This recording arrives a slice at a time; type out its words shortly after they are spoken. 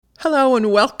Hello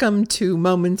and welcome to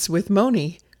Moments with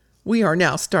Moni. We are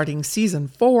now starting Season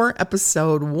 4,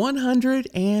 Episode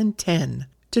 110.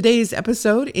 Today's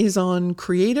episode is on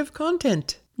creative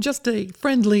content. Just a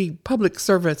friendly public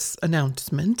service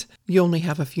announcement. You only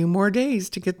have a few more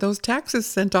days to get those taxes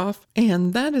sent off,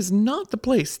 and that is not the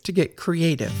place to get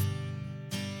creative.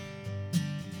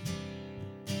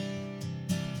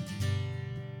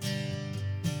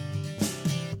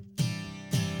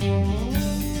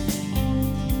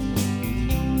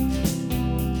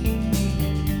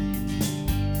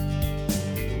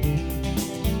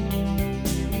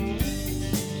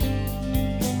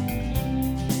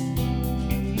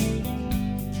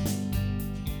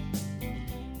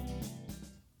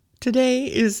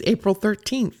 Today is April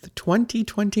 13th,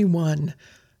 2021.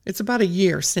 It's about a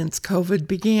year since COVID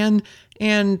began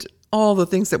and all the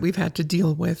things that we've had to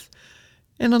deal with.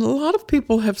 And a lot of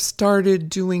people have started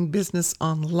doing business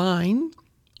online,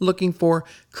 looking for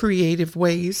creative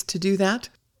ways to do that.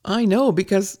 I know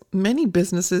because many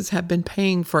businesses have been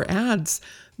paying for ads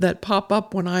that pop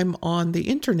up when I'm on the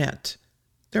internet.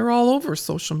 They're all over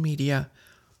social media.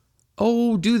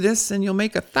 Oh, do this and you'll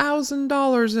make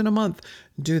 $1,000 in a month.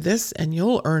 Do this and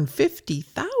you'll earn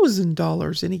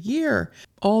 $50,000 in a year.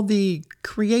 All the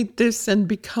create this and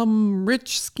become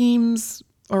rich schemes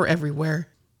are everywhere.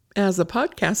 As a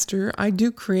podcaster, I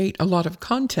do create a lot of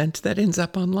content that ends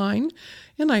up online,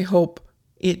 and I hope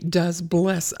it does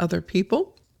bless other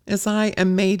people, as I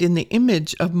am made in the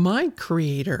image of my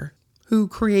Creator, who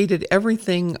created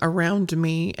everything around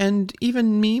me and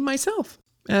even me myself.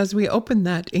 As we open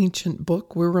that ancient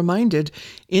book, we're reminded,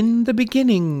 in the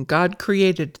beginning, God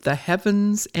created the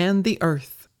heavens and the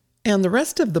earth. And the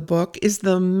rest of the book is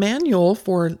the manual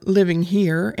for living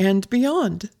here and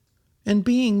beyond. And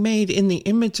being made in the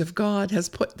image of God has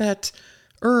put that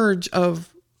urge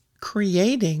of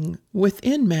creating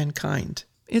within mankind.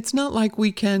 It's not like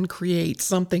we can create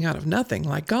something out of nothing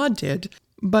like God did,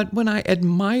 but when I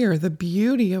admire the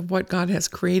beauty of what God has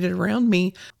created around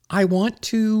me, I want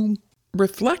to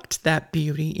reflect that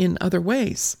beauty in other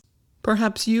ways.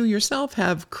 Perhaps you yourself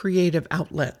have creative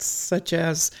outlets such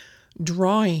as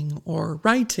drawing or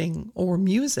writing or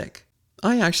music.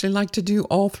 I actually like to do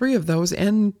all three of those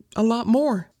and a lot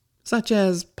more, such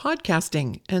as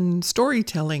podcasting and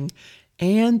storytelling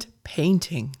and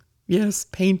painting. Yes,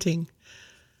 painting.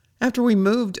 After we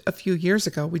moved a few years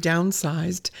ago, we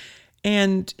downsized,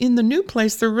 and in the new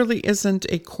place, there really isn't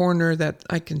a corner that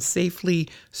I can safely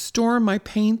store my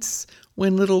paints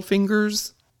when little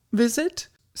fingers visit.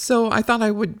 So I thought I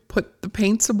would put the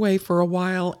paints away for a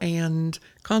while and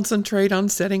concentrate on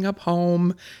setting up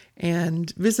home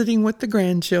and visiting with the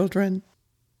grandchildren.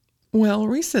 Well,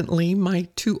 recently, my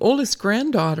two oldest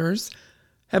granddaughters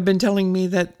have been telling me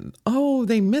that,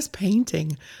 they miss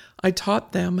painting. I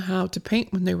taught them how to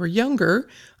paint when they were younger.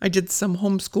 I did some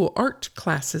homeschool art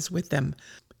classes with them,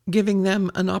 giving them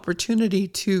an opportunity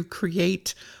to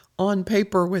create on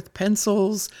paper with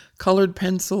pencils, colored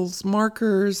pencils,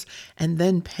 markers, and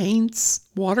then paints,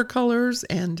 watercolors,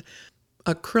 and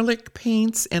acrylic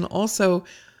paints, and also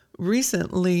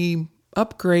recently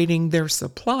upgrading their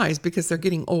supplies because they're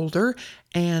getting older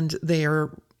and they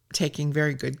are taking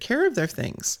very good care of their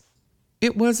things.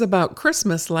 It was about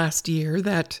Christmas last year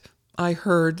that I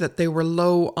heard that they were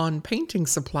low on painting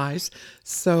supplies,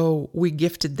 so we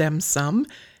gifted them some.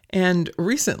 And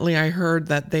recently I heard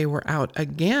that they were out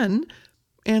again,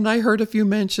 and I heard a few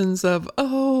mentions of,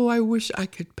 I wish I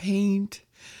could paint.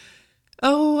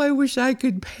 Oh, I wish I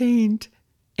could paint.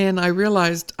 And I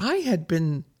realized I had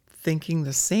been thinking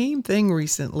the same thing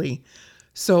recently.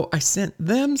 So I sent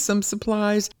them some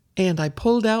supplies, and I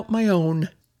pulled out my own.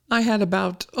 I had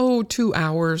about, 2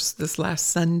 hours this last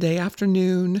Sunday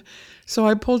afternoon. So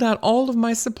I pulled out all of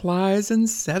my supplies and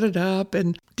set it up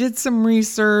and did some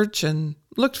research and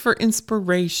looked for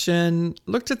inspiration,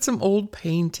 looked at some old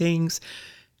paintings.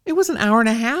 It was an hour and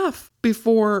a half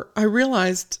before I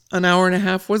realized an hour and a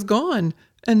half was gone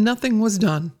and nothing was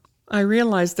done. I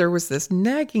realized there was this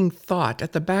nagging thought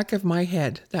at the back of my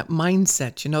head, that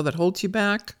mindset, that holds you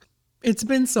back. It's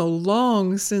been so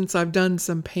long since I've done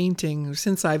some painting,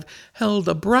 since I've held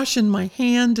a brush in my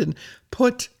hand and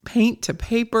put paint to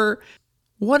paper.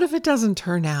 What if it doesn't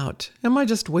turn out? Am I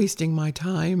just wasting my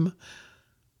time?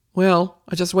 Well,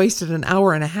 I just wasted an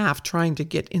hour and a half trying to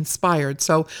get inspired,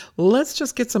 so let's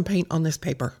just get some paint on this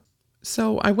paper.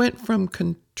 So I went from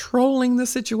controlling the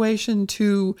situation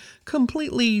to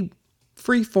completely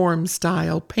freeform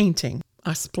style painting.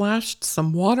 I splashed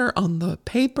some water on the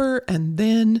paper and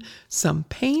then some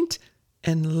paint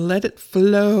and let it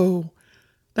flow.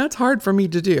 That's hard for me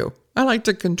to do. I like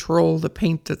to control the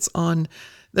paint that's on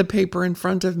the paper in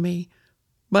front of me.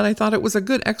 But I thought it was a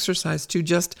good exercise to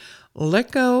just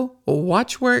let go,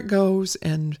 watch where it goes,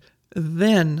 and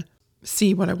then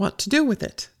see what I want to do with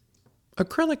it.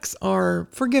 Acrylics are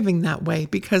forgiving that way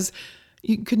because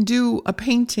you can do a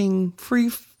painting free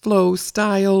flow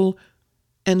style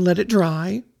and let it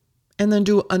dry, and then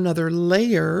do another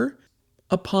layer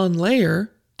upon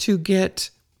layer to get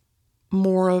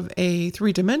more of a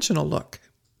three-dimensional look.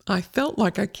 I felt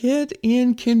like a kid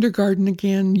in kindergarten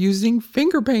again using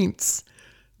finger paints.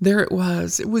 There it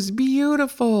was. It was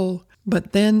beautiful.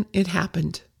 But then it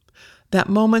happened. That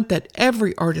moment that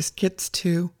every artist gets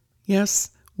to. Yes,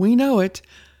 we know it.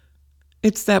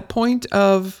 It's that point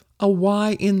of a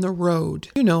Y in the road.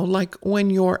 You know, like when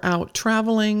you're out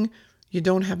traveling, you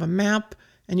don't have a map,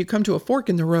 and you come to a fork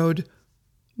in the road.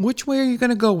 Which way are you going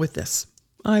to go with this?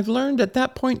 I've learned at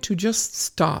that point to just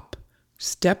stop.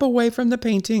 Step away from the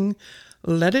painting,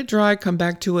 let it dry, come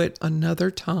back to it another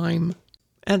time.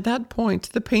 At that point,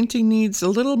 the painting needs a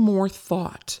little more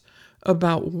thought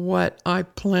about what I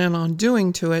plan on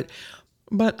doing to it,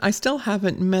 but I still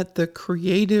haven't met the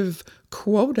creative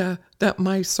quota that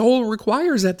my soul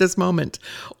requires at this moment.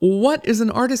 What is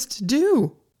an artist to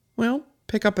do? Well,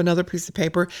 pick up another piece of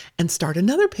paper and start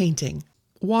another painting.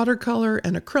 Watercolor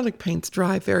and acrylic paints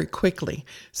dry very quickly,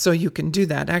 so you can do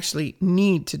that. Actually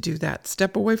need to do that.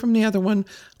 Step away from the other one,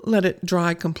 let it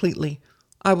dry completely.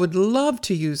 I would love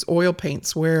to use oil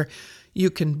paints where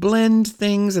you can blend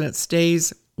things and it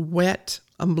stays wet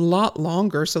a lot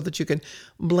longer so that you can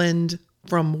blend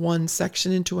from one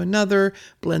section into another,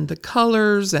 blend the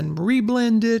colors and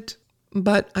reblend it.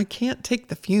 But I can't take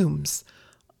the fumes.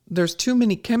 There's too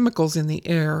many chemicals in the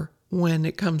air when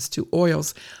it comes to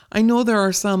oils. I know there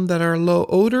are some that are low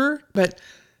odor, but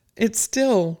it's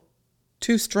still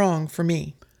too strong for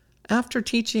me. After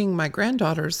teaching my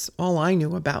granddaughters all I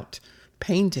knew about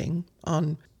painting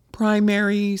on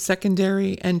primary,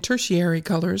 secondary, and tertiary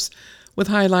colors with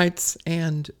highlights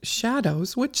and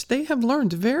shadows, which they have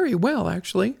learned very well,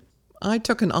 actually, I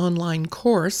took an online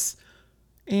course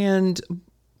and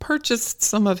purchased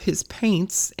some of his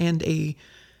paints and a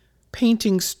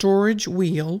painting storage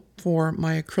wheel for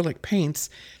my acrylic paints,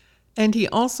 and he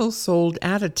also sold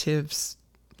additives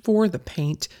for the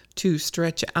paint to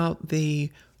stretch out the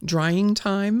drying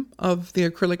time of the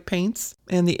acrylic paints,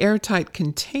 and the airtight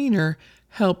container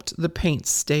helped the paint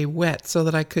stay wet so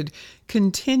that I could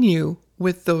continue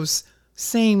with those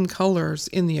same colors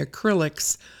in the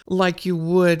acrylics like you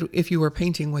would if you were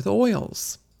painting with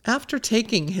oils. After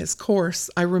taking his course,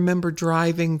 I remember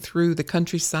driving through the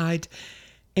countryside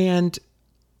and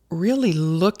really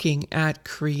looking at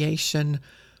creation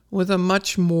with a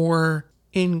much more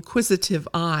inquisitive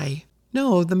eye.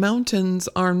 No, the mountains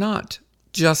are not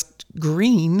just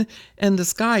green, and the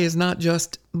sky is not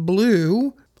just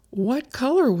blue. What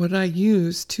color would I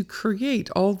use to create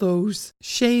all those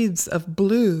shades of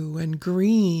blue and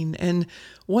green? And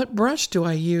what brush do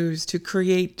I use to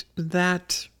create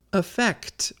that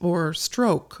effect or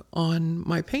stroke on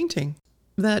my painting?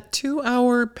 That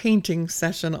 2-hour painting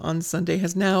session on Sunday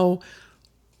has now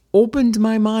opened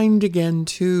my mind again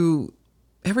to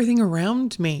everything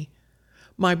around me.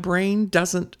 My brain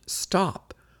doesn't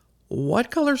stop.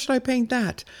 What color should I paint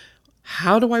that?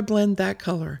 How do I blend that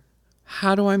color?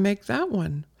 How do I make that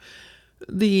one?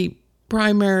 The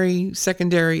primary,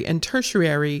 secondary, and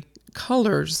tertiary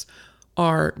colors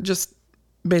are just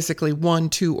basically 1,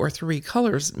 2, or 3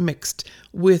 colors mixed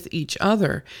with each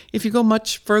other. If you go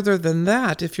much further than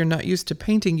that, if you're not used to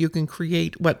painting, you can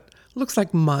create what looks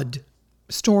like mud.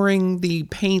 Storing the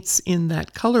paints in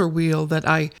that color wheel that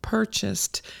I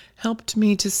purchased helped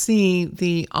me to see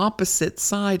the opposite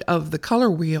side of the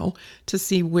color wheel to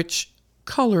see which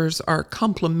colors are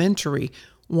complementary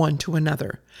one to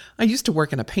another. I used to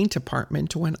work in a paint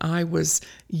department when I was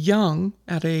young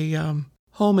at a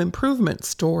home improvement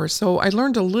store, so I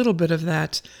learned a little bit of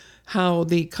that, how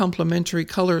the complementary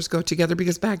colors go together,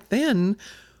 because back then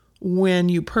when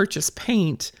you purchase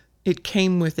paint, it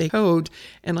came with a code,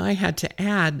 and I had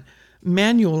to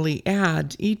manually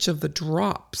add each of the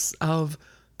drops of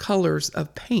colors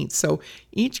of paint. So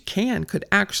each can could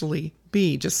actually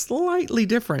be just slightly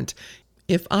different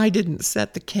if I didn't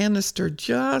set the canister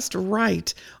just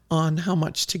right on how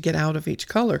much to get out of each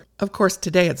color. Of course,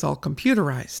 today it's all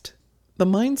computerized. The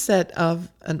mindset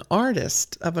of an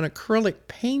artist, of an acrylic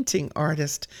painting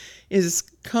artist, is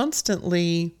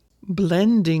constantly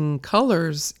blending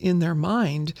colors in their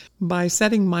mind. By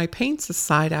setting my paints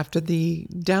aside after the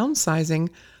downsizing,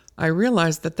 I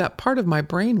realized that part of my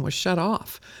brain was shut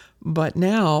off. But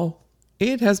now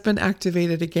it has been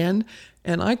activated again,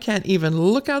 and I can't even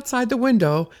look outside the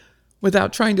window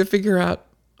without trying to figure out,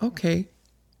 okay,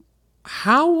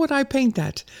 how would I paint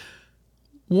that?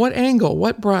 What angle,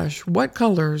 what brush, what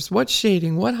colors, what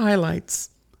shading, what highlights?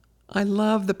 I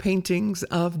love the paintings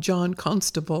of John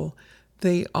Constable.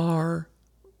 They are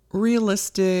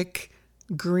realistic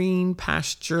green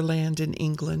pasture land in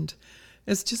England.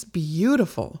 It's just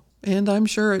beautiful. And I'm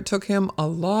sure it took him a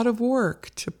lot of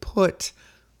work to put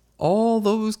all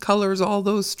those colors, all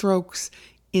those strokes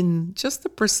in just the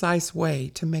precise way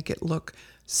to make it look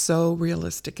so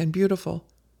realistic and beautiful.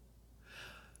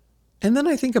 And then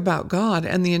I think about God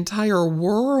and the entire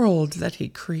world that he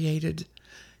created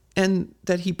and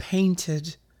that he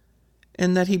painted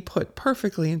and that he put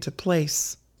perfectly into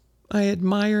place. I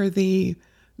admire the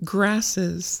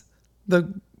grasses,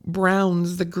 the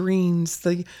browns, the greens,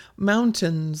 the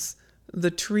mountains, the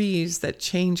trees that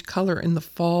change color in the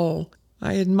fall.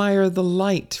 I admire the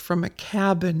light from a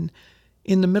cabin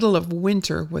in the middle of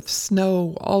winter with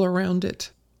snow all around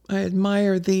it. I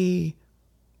admire the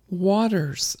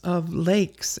waters of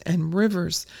lakes and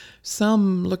rivers,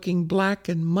 some looking black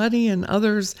and muddy and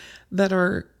others that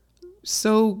are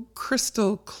so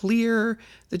crystal clear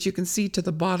that you can see to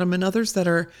the bottom, and others that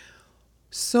are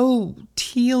so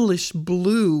tealish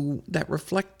blue that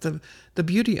reflect the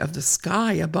beauty of the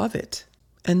sky above it.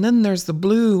 And then there's the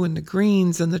blue and the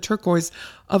greens and the turquoise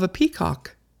of a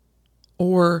peacock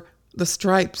or the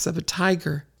stripes of a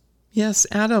tiger. Yes,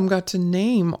 Adam got to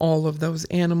name all of those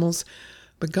animals,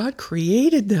 but God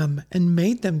created them and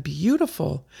made them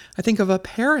beautiful. I think of a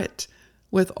parrot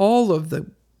with all of the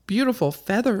beautiful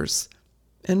feathers.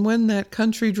 And when that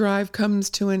country drive comes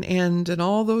to an end and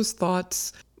all those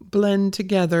thoughts blend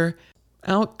together,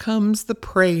 out comes the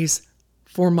praise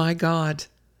for my God,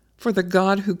 for the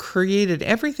God who created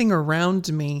everything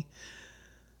around me.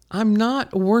 I'm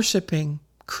not worshiping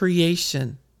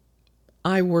creation.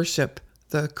 I worship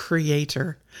the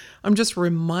Creator. I'm just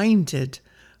reminded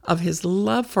of his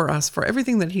love for us, for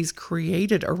everything that he's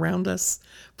created around us,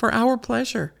 for our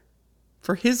pleasure,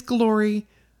 for his glory,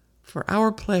 for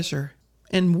our pleasure.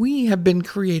 And we have been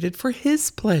created for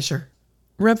his pleasure.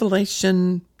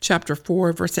 Revelation chapter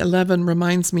 4, verse 11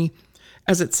 reminds me,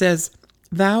 as it says,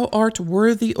 "Thou art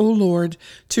worthy, O Lord,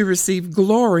 to receive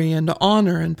glory and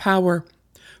honor and power,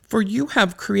 for you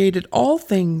have created all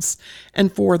things,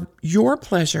 and for your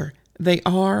pleasure they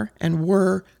are and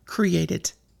were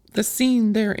created." The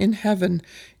scene there in heaven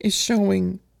is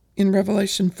showing in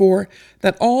Revelation 4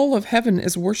 that all of heaven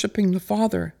is worshiping the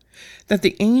Father, that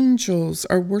the angels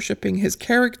are worshiping his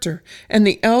character, and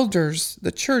the elders,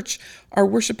 the church, are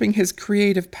worshiping his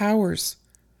creative powers.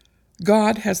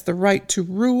 God has the right to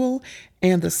rule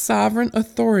and the sovereign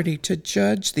authority to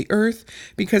judge the earth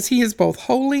because he is both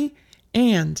holy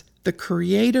and the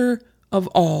creator of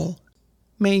all.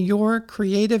 May your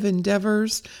creative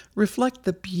endeavors reflect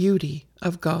the beauty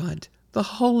of God, the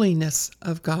holiness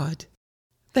of God.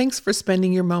 Thanks for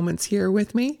spending your moments here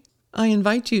with me. I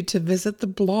invite you to visit the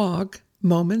blog,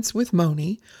 Moments with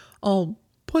Moni. I'll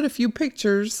put a few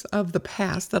pictures of the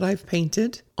past that I've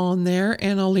painted on there,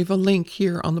 and I'll leave a link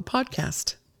here on the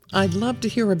podcast. I'd love to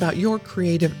hear about your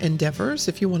creative endeavors.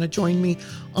 If you want to join me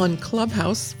on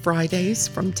Clubhouse Fridays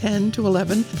from 10 to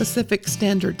 11 Pacific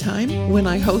Standard Time when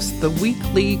I host the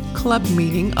weekly club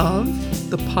meeting of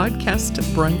the Podcast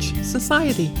Brunch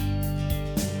Society.